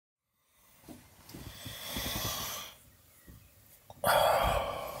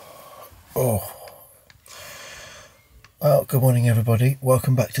Oh, well, good morning everybody.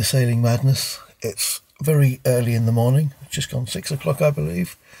 Welcome back to Sailing Madness. It's very early in the morning. It's just gone 6 o'clock, I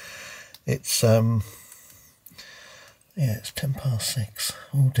believe. It's yeah, it's 10 past 6.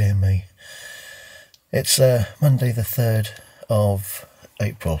 Oh dear me. It's Monday the 3rd of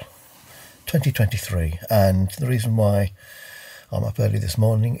April 2023, and the reason why I'm up early this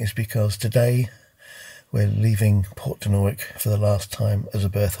morning is because today we're leaving Port Dinorwic for the last time as a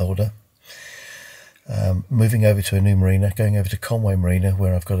berth holder. Moving over to a new marina, going over to Conwy Marina,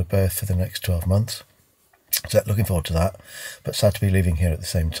 where I've got a berth for the next 12 months. So looking forward to that, but sad to be leaving here at the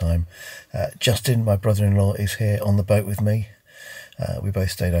same time. Justin, my brother-in-law, is here on the boat with me. We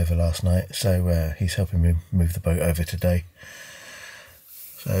both stayed over last night, so he's helping me move the boat over today.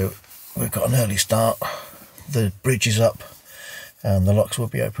 So we've got an early start. The bridge is up and the locks will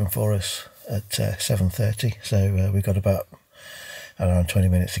be open for us at 7:30, so we've got about around 20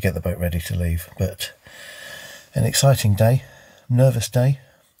 minutes to get the boat ready to leave. But an exciting day, nervous day,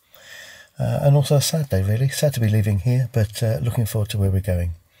 and also a sad day really. Sad to be leaving here, but looking forward to where we're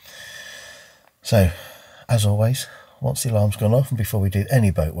going. So, as always, once the alarm's gone off and before we do any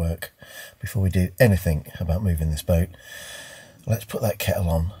boat work, before we do anything about moving this boat, let's put that kettle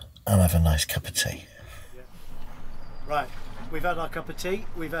on and have a nice cup of tea. Right, we've had our cup of tea,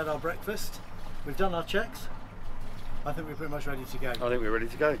 we've had our breakfast, we've done our checks. I think we're pretty much ready to go. I think we're ready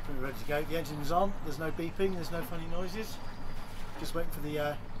to go. Pretty ready to go. The engine is on, there's no beeping, there's no funny noises. Just waiting for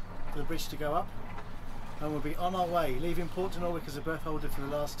the bridge to go up. And we'll be on our way, leaving Port Dinorwic as a berth holder for the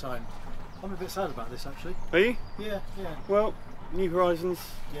last time. I'm a bit sad about this actually. Are you? Yeah. Well, new horizons.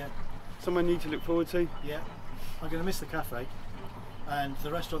 Yeah. Somewhere new to look forward to. Yeah. I'm going to miss the cafe. And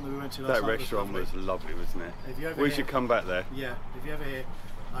the restaurant that we went to last night. That restaurant was lovely, wasn't it? If you ever we should come back there. Yeah, if you ever hear,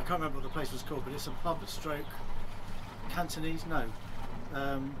 I can't remember what the place was called, but it's a pub stroke Cantonese, no,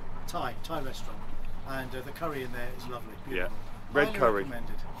 Thai restaurant, and the curry in there is lovely. Beautiful. Yeah, red curry. Highly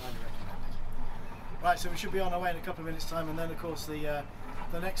recommended. Right, so we should be on our way in a couple of minutes' time, and then of course the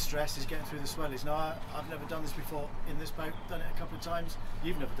next stress is getting through the Swellies. Now I've never done this before in this boat. Done it a couple of times.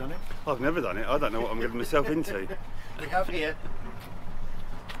 You've never done it. I've never done it. I don't know what I'm getting myself into. We have here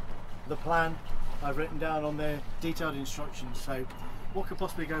the plan I've written down on their detailed instructions. So what could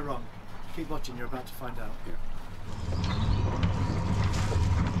possibly go wrong? Keep watching. You're about to find out. Yeah.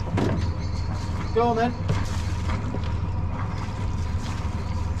 Go on then.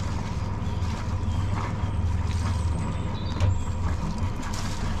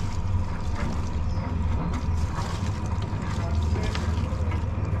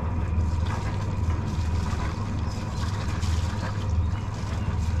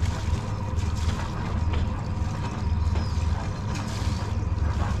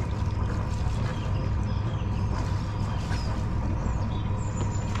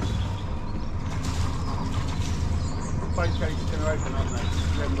 Both gates are going to open, aren't they?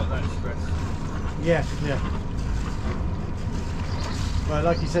 We haven't got that stress. Yeah. Well,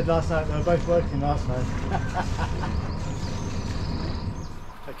 like you said last night, they were both working last night.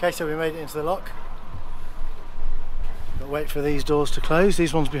 Okay, so we made it into the lock. Got to wait for these doors to close.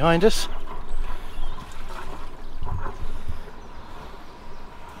 These ones behind us.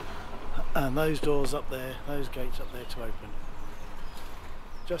 And those doors up there, those gates up there to open.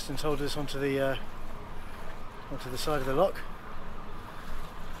 Justin's holding us onto the side of the lock.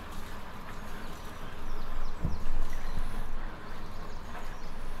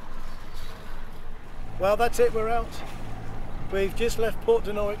 Well, that's it, we're out. We've just left Port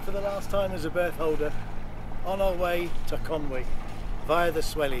Dinorwic for the last time as a berth holder, on our way to Conwy via the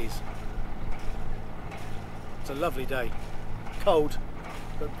Swellies. It's a lovely day, cold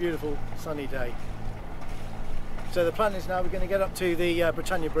but beautiful sunny day. So the plan is now we're going to get up to the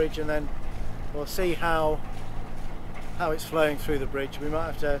Britannia Bridge, and then we'll see how it's flowing through the bridge. We might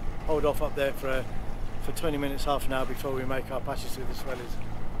have to hold off up there for 20 minutes, half an hour before we make our passage through the Swellies.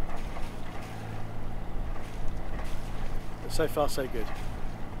 But so far so good.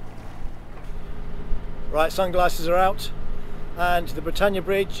 Right, sunglasses are out and the Britannia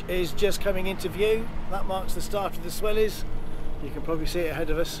Bridge is just coming into view. That marks the start of the Swellies. You can probably see it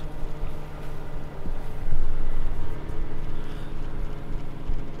ahead of us.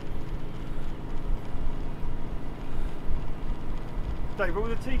 Dave, all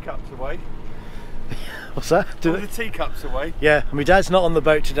the teacups away? What's that? All the teacups away? Yeah, my dad's not on the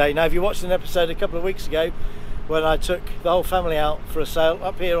boat today. Now, if you watched an episode a couple of weeks ago when I took the whole family out for a sail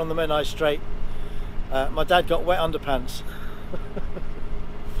up here on the Menai Strait, my dad got wet underpants.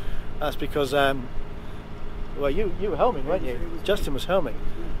 That's because, well, you were helming, weren't you? Justin was helming.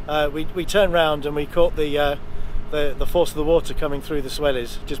 We turned round and we caught the the force of the water coming through the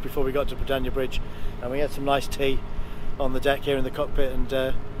Swellies just before we got to Britannia Bridge, and we had some nice tea on the deck here in the cockpit, and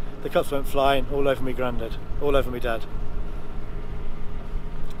the cups went flying all over me granddad, all over me dad.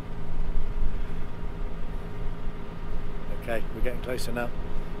 Okay, we're getting closer now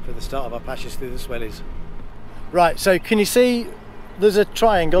to the start of our passage through the Swellies. Right, so can you see there's a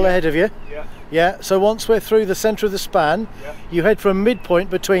triangle ahead of you? Yeah. Yeah, so once we're through the centre of the span, you head for a midpoint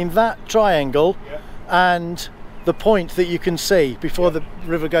between that triangle and the point that you can see before the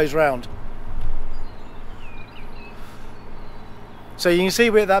river goes round. So you can see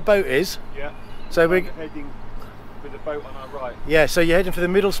where that boat is. Yeah. So we're heading with the boat on our right. Yeah, so you're heading for the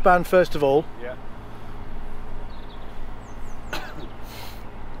middle span first of all. Yeah.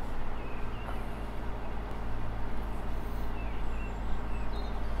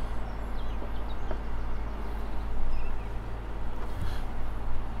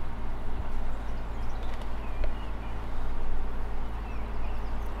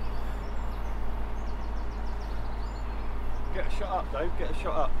 Get a shot up, Dave, get a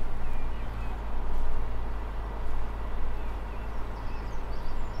shot up.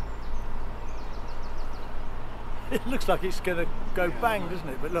 It looks like it's going to go bang, doesn't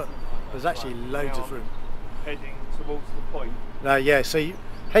it? But look, there's actually loads of room. Heading towards the point. No, yeah, so you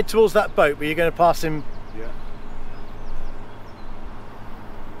head towards that boat, but you're going to pass him. Yeah.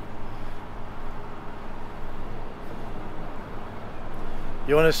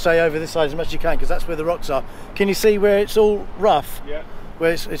 You want to stay over this side as much as you can, because that's where the rocks are. Can you see where it's all rough? Yeah.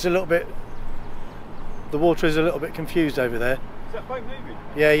 Where it's a little bit, the water is a little bit confused over there. Is that boat moving?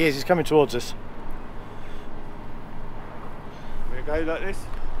 Yeah, he is, he's coming towards us. We go like this?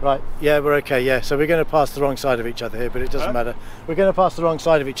 Right, yeah, we're okay, yeah. So we're going to pass the wrong side of each other here, but it doesn't matter. We're going to pass the wrong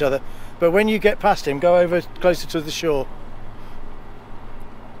side of each other. But when you get past him, go over closer to the shore.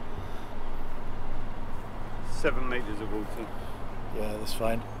 7 metres of water. Yeah, that's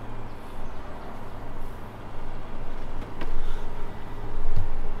fine.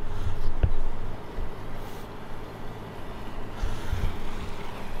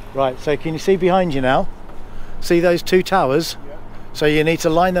 Right, so can you see behind you now? See those two towers? Yeah. So you need to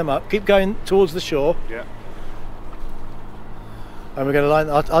line them up. Keep going towards the shore. Yeah. And we're going to line,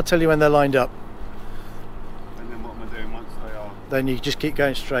 I'll tell you when they're lined up. And then what am I doing once they are? Then you just keep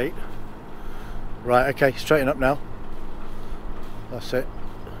going straight. Right, okay, straighten up now. That's it.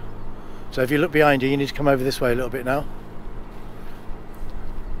 So if you look behind you, you need to come over this way a little bit now.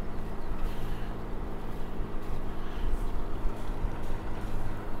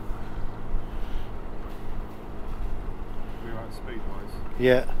 We're right speed-wise.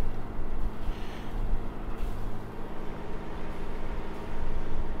 Yeah.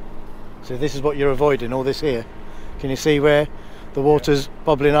 So this is what you're avoiding, all this here. Can you see where the water's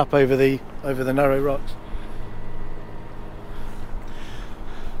bubbling up over the narrow rocks?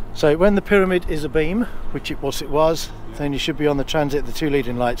 So when the pyramid is abeam, which it was, then you should be on the transit, the 2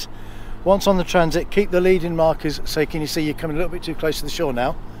 leading lights. Once on the transit, keep the leading markers. So can you see you're coming a little bit too close to the shore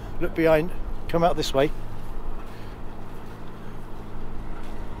now? Look behind, come out this way.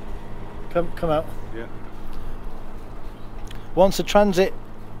 Come out. Yeah. Once on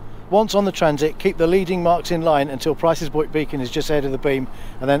the transit, keep the leading marks in line until Price's Point Beacon is just ahead of the beam,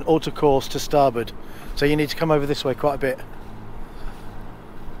 and then alter course to starboard. So you need to come over this way quite a bit.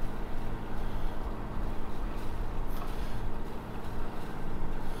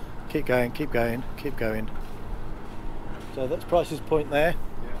 Keep going, keep going, keep going. So that's Price's Point there.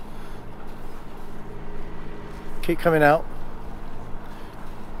 Yeah. Keep coming out.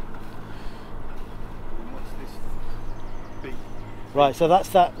 And what's this beat? Right, so that's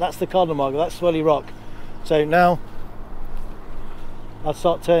the cardinal marker, that's Swelly Rock. So now I'll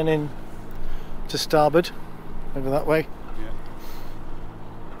start turning to starboard, over that way.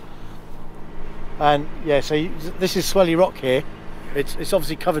 Yeah. And yeah, so this is Swelly Rock here. It's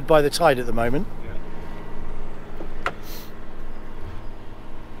obviously covered by the tide at the moment. Yeah.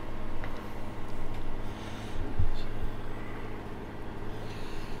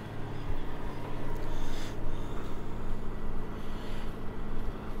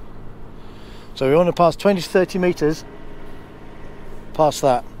 So we want to pass 20 to 30 metres past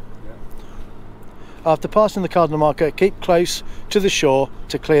that. Yeah. After passing the cardinal marker, keep close to the shore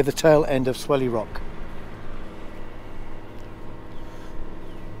to clear the tail end of Swelly Rock.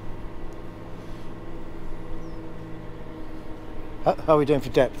 How are we doing for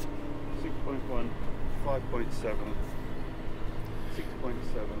depth? 6.1, 5.7, 6.7,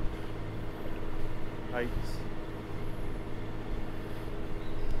 8.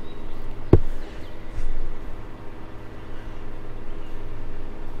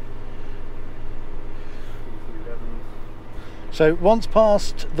 So once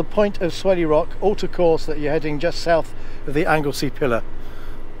past the point of Swelly Rock, alter course that you're heading just south of the Anglesey Pillar.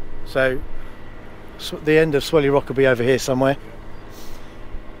 So the end of Swelly Rock will be over here somewhere.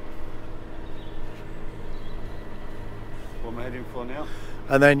 What am I heading for now?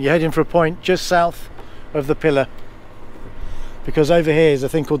 And then you're heading for a point just south of the pillar, because over here is a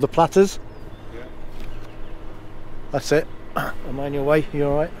thing called the Platters. Yeah. That's it. Am I in your way? You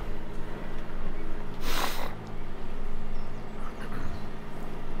alright?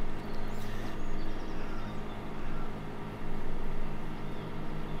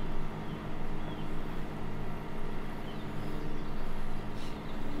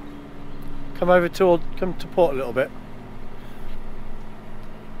 Come to port a little bit.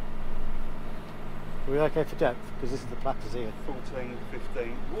 Are we okay for depth? Because this is the Platters here. 14,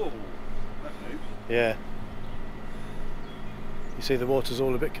 15. Whoa, that moves. Yeah. You see the water's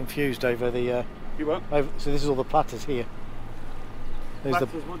all a bit confused over the... You won't? so this is all the Platters here. There's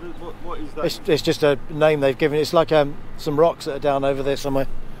Platters, what is that? it's just a name they've given. It's like some rocks that are down over there somewhere.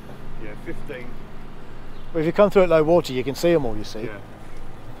 Yeah, 15. But if you come through at low water, you can see them all, you see. Yeah.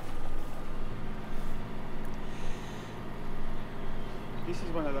 This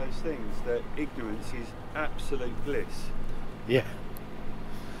is one of those things that ignorance is absolute bliss. Yeah.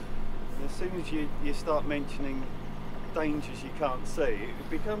 And as soon as you start mentioning dangers you can't see, it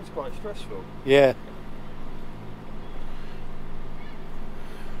becomes quite stressful. Yeah.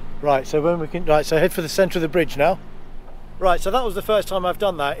 Right, so so head for the centre of the bridge now. Right, so that was the first time I've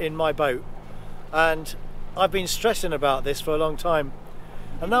done that in my boat, and I've been stressing about this for a long time.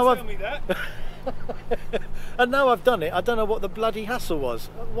 And now Tell me that. And now I've done it, I don't know what the bloody hassle was.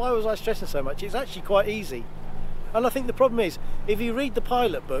 Why was I stressing so much? It's actually quite easy. And I think the problem is, if you read the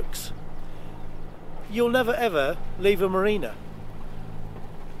pilot books, you'll never ever leave a marina.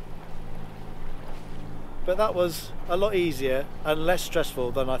 But that was a lot easier and less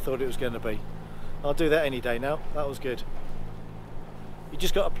stressful than I thought it was going to be. I'll do that any day now. That was good. You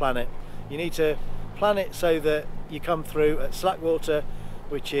just got to plan it. You need to plan it so that you come through at slack water,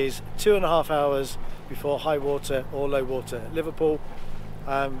 which is 2.5 hours before high water or low water at Liverpool,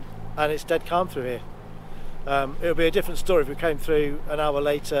 and it's dead calm through here. It'll be a different story if we came through an hour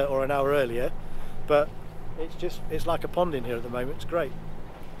later or an hour earlier, but it's like a pond in here at the moment. It's great.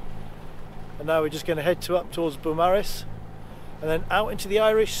 And now we're just going to head up towards Beaumaris and then out into the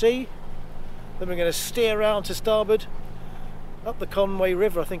Irish Sea. Then we're going to steer around to starboard up the Conwy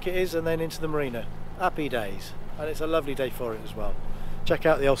River, I think it is, and then into the marina. Happy days, and it's a lovely day for it as well. Check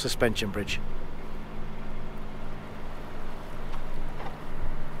out the old suspension bridge.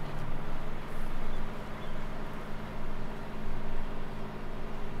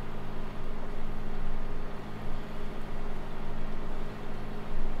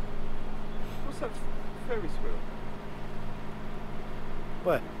 What's that Ferris wheel?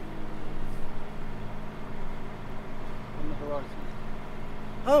 Where? On the horizon.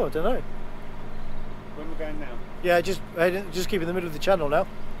 Oh, I don't know. Where am I going now? Yeah, just keep in the middle of the channel now.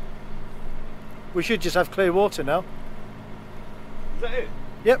 We should just have clear water now. Is that it?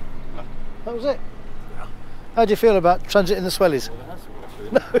 Yep, Ah. that was it. How do you feel about transiting the Swellies?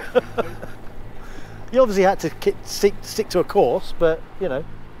 No. You obviously had to stick to a course, but you know,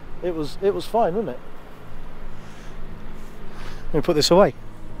 it was fine, wasn't it? Let me put this away.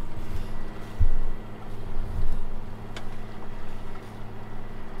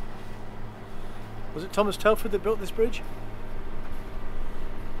 Was it Thomas Telford that built this bridge?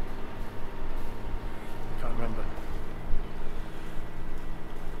 I can't remember.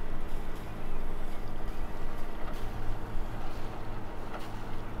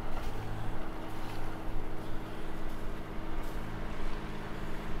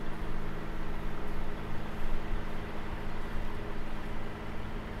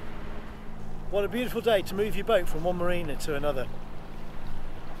 What a beautiful day to move your boat from one marina to another.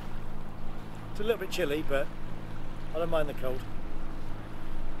 It's a little bit chilly, but I don't mind the cold.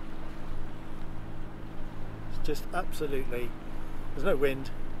 It's just absolutely, there's no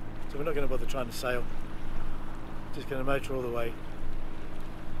wind, so we're not going to bother trying to sail. Just going to motor all the way.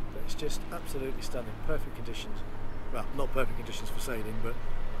 But it's just absolutely stunning. Perfect conditions. Well, not perfect conditions for sailing, but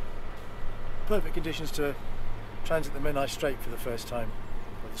perfect conditions to transit the Menai Strait for the first time,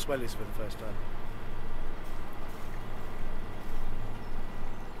 or the Swellies for the first time.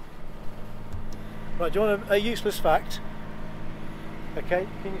 Right, do you want a useless fact? Okay,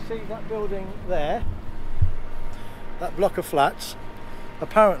 can you see that building there? That block of flats?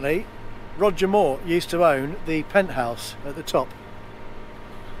 Apparently, Roger Moore used to own the penthouse at the top.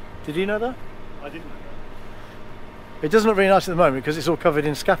 Did you know that? I didn't know that. It doesn't look very nice at the moment because it's all covered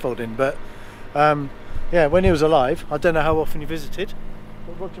in scaffolding, but Yeah, when he was alive, I don't know how often he visited,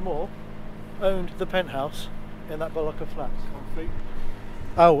 but Roger Moore owned the penthouse in that block of flats.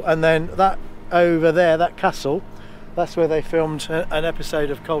 Oh, and then that over there, that castle, that's where they filmed an episode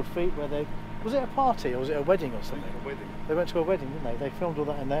of Cold Feet, where they... Was it a party or was it a wedding or something? A wedding. They went to a wedding, didn't they? They filmed all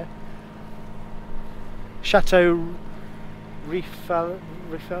that in there. Chateau Riffel,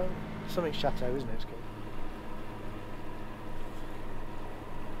 something Chateau, isn't it? It's called.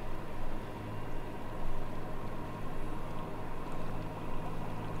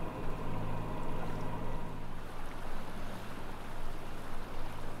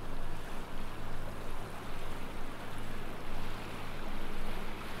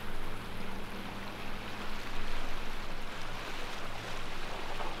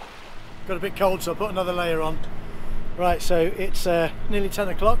 Got a bit cold, so I put another layer on. Right, so it's nearly 10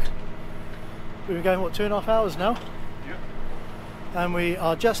 o'clock. We've been going, what, 2.5 hours now? Yep. And we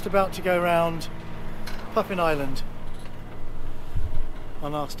are just about to go round Puffin Island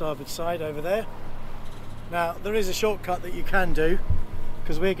on our starboard side over there. Now, there is a shortcut that you can do,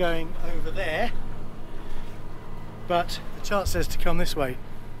 because we're going over there, but the chart says to come this way.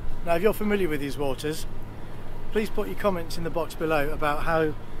 Now, if you're familiar with these waters, please put your comments in the box below about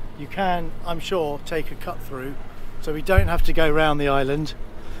how you can, I'm sure, take a cut through so we don't have to go round the island,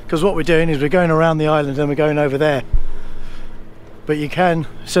 because what we're doing is we're going around the island and we're going over there. But you can,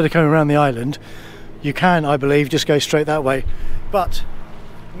 instead of coming around the island, you can, I believe, just go straight that way. But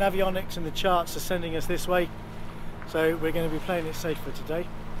Navionics and the charts are sending us this way, so we're going to be playing it safe for today.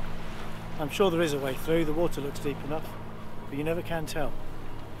 I'm sure there is a way through, the water looks deep enough, but you never can tell.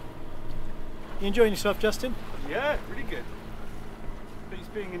 You enjoying yourself, Justin? Yeah, really good. Beats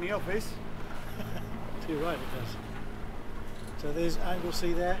being in the office. Too right, it does. So there's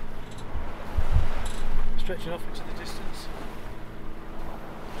Anglesey there, stretching off into the distance.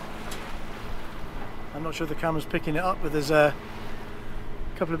 I'm not sure the camera's picking it up, but there's a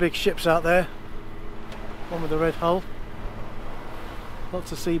couple of big ships out there. One with a red hull.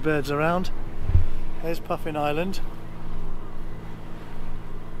 Lots of seabirds around. There's Puffin Island.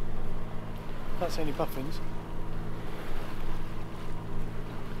 Can't see any puffins.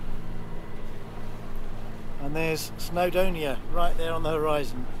 And there's Snowdonia right there on the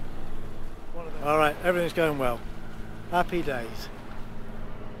horizon. Alright, everything's going well. Happy days.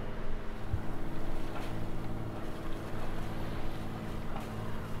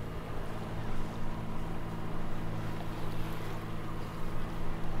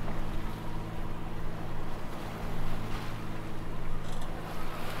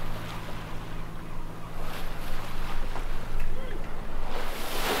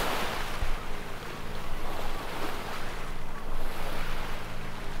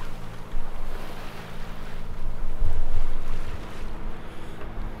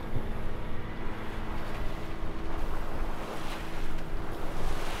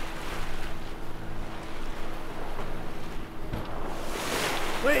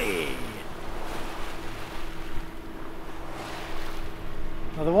 Whee!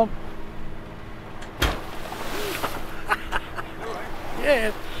 Another one.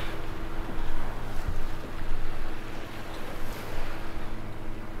 Yeah.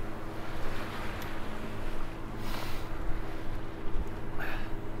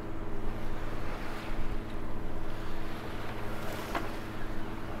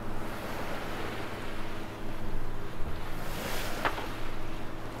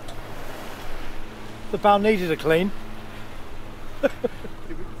 The bow needed a clean. Did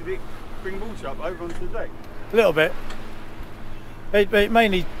it bring water up over onto the deck? A little bit. It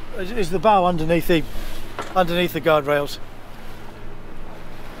mainly is the bow underneath the guardrails.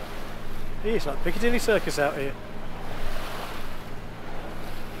 It's like Piccadilly Circus out here.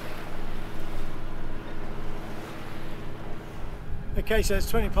 Okay, so it's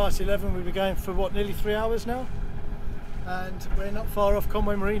 11:20. We've been going for what, nearly 3 hours now, and we're not far off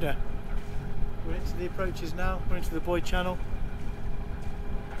Conwy Marina. We're into the approaches now, we're into the Boyd Channel,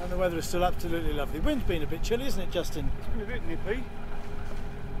 and the weather is still absolutely lovely. The wind's been a bit chilly, isn't it, Justin? It's been a bit nippy.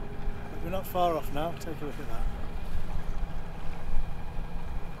 But we're not far off now, take a look at that.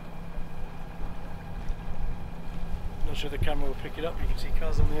 Not sure the camera will pick it up, you can see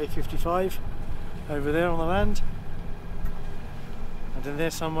cars on the A55 over there on the land. And then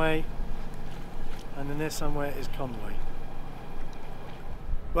there somewhere, and then there somewhere is Conwy.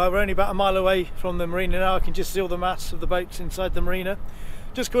 Well, we're only about a mile away from the marina now. I can just see all the masts of the boats inside the marina.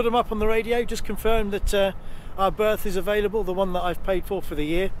 Just called them up on the radio, just confirmed that our berth is available, the one that I've paid for the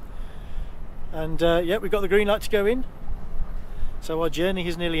year. And yeah, we've got the green light to go in. So our journey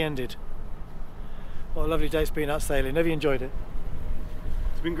has nearly ended. What a lovely day it's been out sailing. Have you enjoyed it?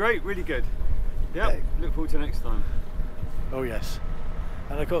 It's been great, really good. Yeah, look forward to next time. Oh yes.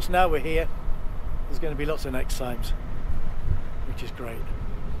 And of course now we're here, there's going to be lots of next times, which is great.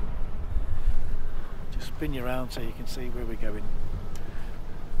 Just spin you around so you can see where we're going.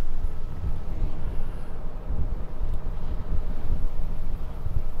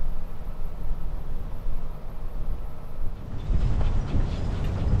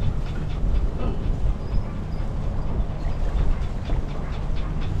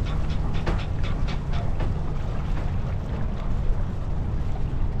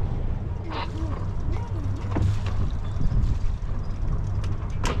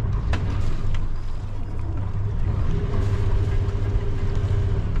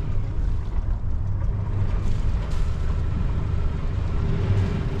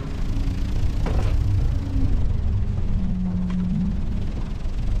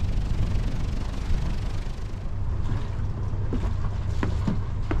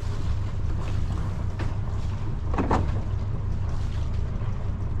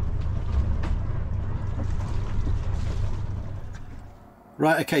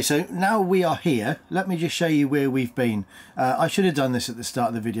 Right, okay, so now we are here. Let me just show you where we've been. I should have done this at the start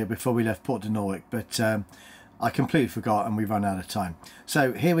of the video before we left Port Dinorwic, but I completely forgot and we've run out of time.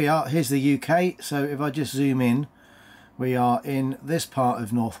 So here we are, here's the UK. So if I just zoom in, we are in this part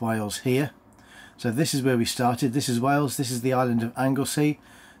of North Wales here. So this is where we started. This is Wales, this is the island of Anglesey.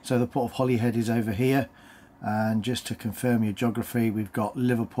 So the Port of Holyhead is over here. And just to confirm your geography, we've got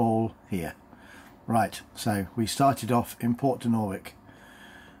Liverpool here. Right, so we started off in Port Dinorwic.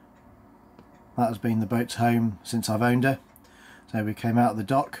 That has been the boat's home since I've owned her. So we came out of the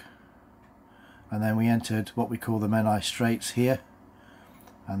dock and then we entered what we call the Menai Straits here,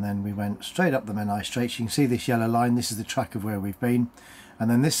 and then we went straight up the Menai Straits. You can see this yellow line, this is the track of where we've been,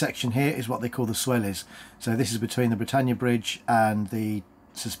 and then this section here is what they call the Swellies. So this is between the Britannia Bridge and the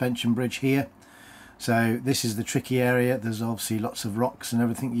suspension bridge here. So this is the tricky area. There's obviously lots of rocks and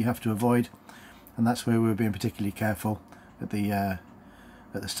everything you have to avoid, and that's where we were being particularly careful at the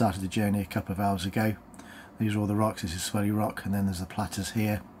start of the journey a couple of hours ago. These are all the rocks. This is Swelly Rock, and then there's the platters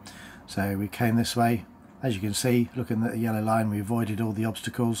here. So we came this way. As you can see, looking at the yellow line, we avoided all the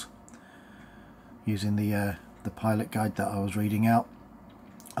obstacles using the pilot guide that I was reading out.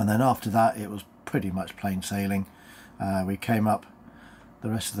 And then after that, it was pretty much plain sailing. We came up the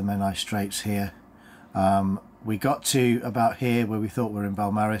rest of the Menai Straits here. We got to about here where we thought we were in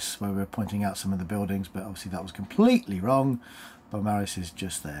Balmaris, where we were pointing out some of the buildings, but obviously that was completely wrong. Balmaris is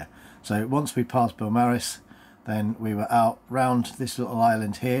just there. So once we passed Balmaris, then we were out round this little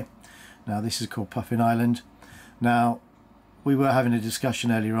island here. Now this is called Puffin Island. Now we were having a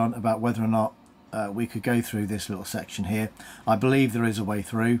discussion earlier on about whether or not we could go through this little section here. I believe there is a way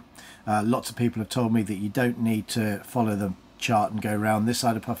through. Lots of people have told me that you don't need to follow the chart and go around this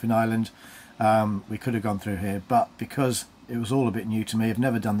side of Puffin Island. We could have gone through here, but because it was all a bit new to me, I've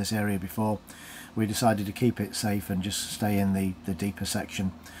never done this area before, we decided to keep it safe and just stay in the deeper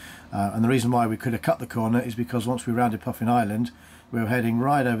section. And the reason why we could have cut the corner is because once we rounded Puffin Island, we were heading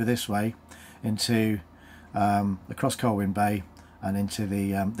right over this way into across Colwyn Bay and into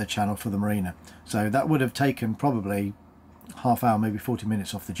the channel for the marina. So that would have taken probably half hour, maybe 40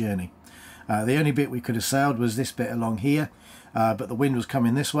 minutes off the journey. The only bit we could have sailed was this bit along here, but the wind was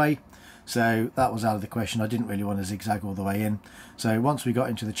coming this way, so that was out of the question. I didn't really want to zigzag all the way in. So once we got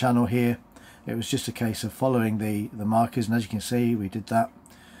into the channel here, it was just a case of following the markers, and as you can see, we did that.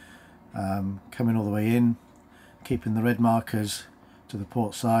 Coming all the way in, keeping the red markers to the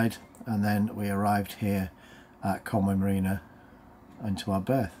port side, and then we arrived here at Conwy Marina into our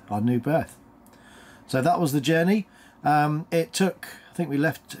berth, our new berth. So that was the journey. It took, I think we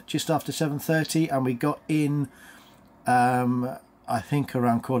left just after 7:30 and we got in I think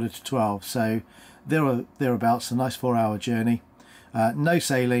around 11:45, so thereabouts, a nice 4-hour journey. No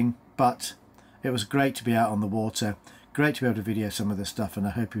sailing, but it was great to be out on the water, great to be able to video some of this stuff, and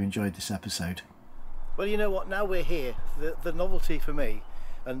I hope you enjoyed this episode. Well, you know what, now we're here, the novelty for me,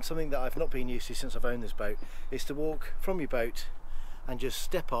 and something that I've not been used to since I've owned this boat, is to walk from your boat and just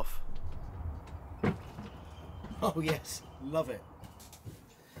step off. Oh yes, love it.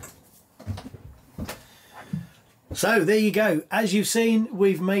 So there you go. As you've seen,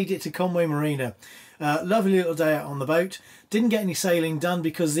 we've made it to Conwy Marina. Lovely little day out on the boat. Didn't get any sailing done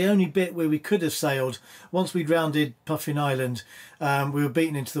because the only bit where we could have sailed, once we'd rounded Puffin Island, we were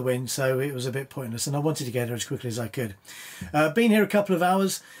beaten into the wind, so it was a bit pointless, and I wanted to get her as quickly as I could. Been here a couple of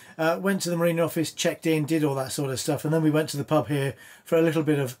hours, went to the marine office, checked in, did all that sort of stuff, and then we went to the pub here for a little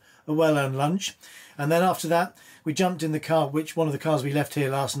bit of a well-earned lunch. And then after that, we jumped in the car, one of the cars we left here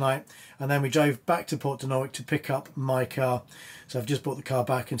last night, and then we drove back to Port Dinorwic to pick up my car. So I've just brought the car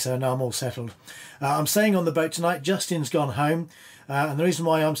back, and so now I'm all settled. I'm staying on the boat tonight. Justin's gone home, and the reason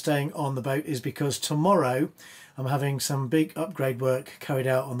why I'm staying on the boat is because tomorrow I'm having some big upgrade work carried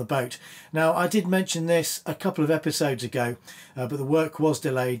out on the boat. Now, I did mention this a couple of episodes ago, but the work was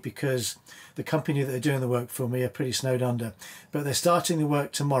delayed because the company that are doing the work for me are pretty snowed under. But they're starting the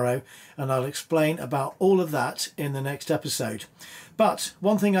work tomorrow, and I'll explain about all of that in the next episode. But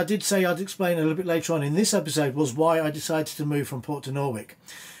one thing I did say I'd explain a little bit later on in this episode was why I decided to move from Port Dinorwic.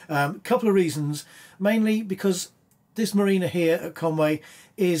 A couple of reasons, mainly because this marina here at Conwy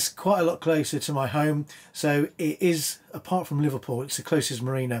is quite a lot closer to my home, so it is, apart from Liverpool, it's the closest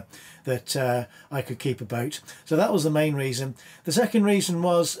marina that I could keep a boat. So that was the main reason. The second reason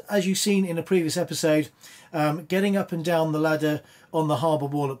was, as you've seen in a previous episode, getting up and down the ladder on the harbour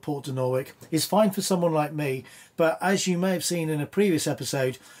wall at Port Dinorwic is fine for someone like me, but as you may have seen in a previous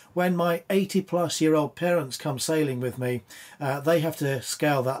episode, when my 80-plus-year-old parents come sailing with me, they have to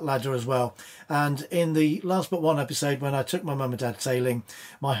scale that ladder as well. And in the last but one episode, when I took my mum and dad sailing,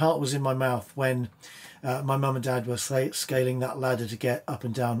 my heart was in my mouth when my mum and dad were scaling that ladder to get up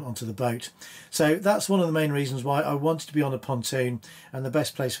and down onto the boat. So that's one of the main reasons why I wanted to be on a pontoon, and the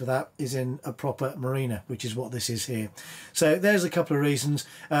best place for that is in a proper marina, which is what this is here. So there's a couple of reasons.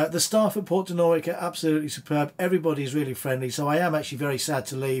 The staff at Port Dinorwic are absolutely superb. Everybody is really friendly, so I am actually very sad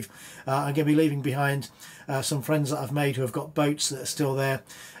to leave. I'm going to be leaving behind some friends that I've made who have got boats that are still there.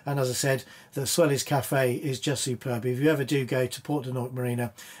 And as I said, the Swellies Cafe is just superb. If you ever do go to Port Dinorwic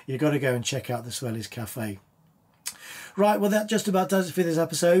Marina, you've got to go and check out the Swellies Cafe. Right, well, that just about does it for this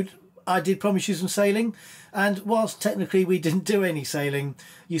episode. I did promise you some sailing, and whilst technically we didn't do any sailing,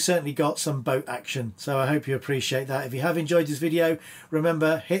 you certainly got some boat action. So I hope you appreciate that. If you have enjoyed this video,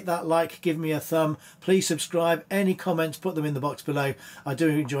 remember, hit that like, give me a thumb. Please subscribe. Any comments, put them in the box below. I do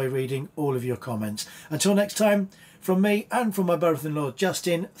enjoy reading all of your comments. Until next time, from me and from my brother-in-law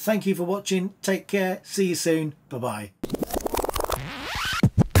Justin, thank you for watching. Take care. See you soon. Bye-bye.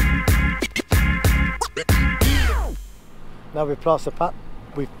 Now we've plastered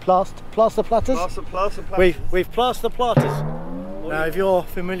plaster platters. We've plastered the platters. Now, if you're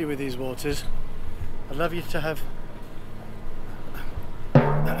familiar with these waters, I'd love you to have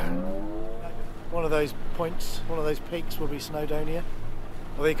one of those points, one of those peaks will be Snowdonia.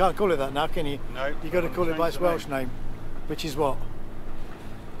 Well, you can't call it that now, can you? No. You've got to call it by its Welsh name, which is what?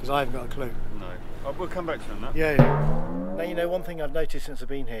 Because I haven't got a clue. No. We'll come back to you on that. Yeah. Now, you know, one thing I've noticed since I've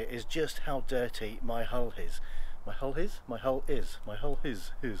been here is just how dirty my hull is. My hull is? My hull is. My hull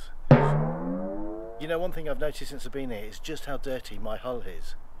is. You know, one thing I've noticed since I've been here is just how dirty my hull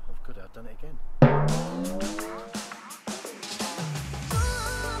is. Oh, good, I've done it again.